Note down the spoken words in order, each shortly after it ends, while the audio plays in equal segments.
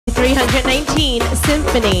319,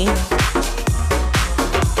 Symphony.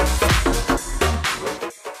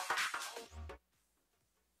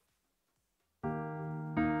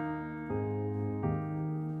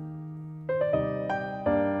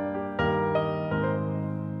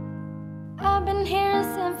 I've been hearing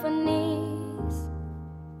symphonies.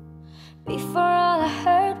 Before all I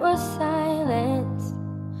heard was silence,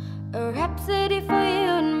 a rhapsody for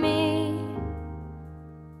you and me.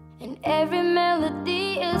 And every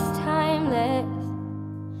melody is timeless.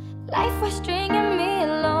 Life was stringing me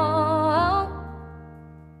along.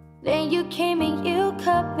 Then you came and you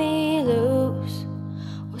cut me loose.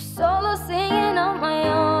 Was solo singing on my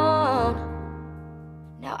own.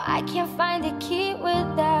 Now I can't find the key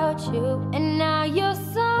without you. And now your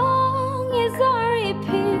song is on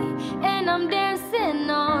repeat, and I'm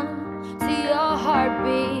dancing on to your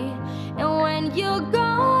heartbeat. And when you're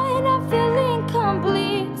gone, I feel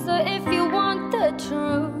incomplete. So if you want the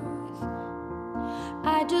truth,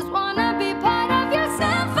 I just wanna be part of your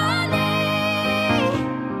symphony.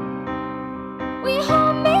 We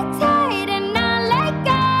hold me tight and not let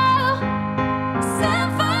go.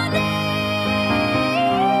 Symphony,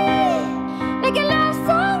 like a love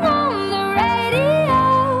song on the radio.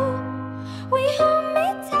 We hold me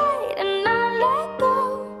tight and not let go.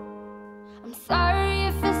 I'm sorry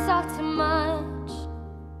if it's all too much,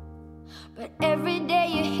 but every day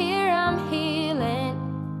you're here I'm healing.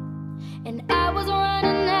 And I was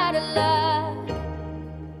running out of luck.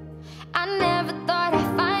 I never thought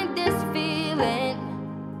I'd find this feeling,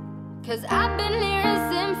 'cause I've been hearing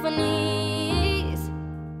symphonies.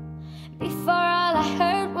 Before all I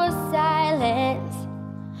heard was silence,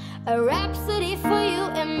 a rhapsody for you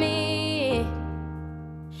and me.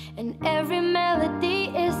 And every melody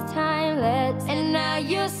is timeless. And now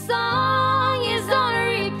your song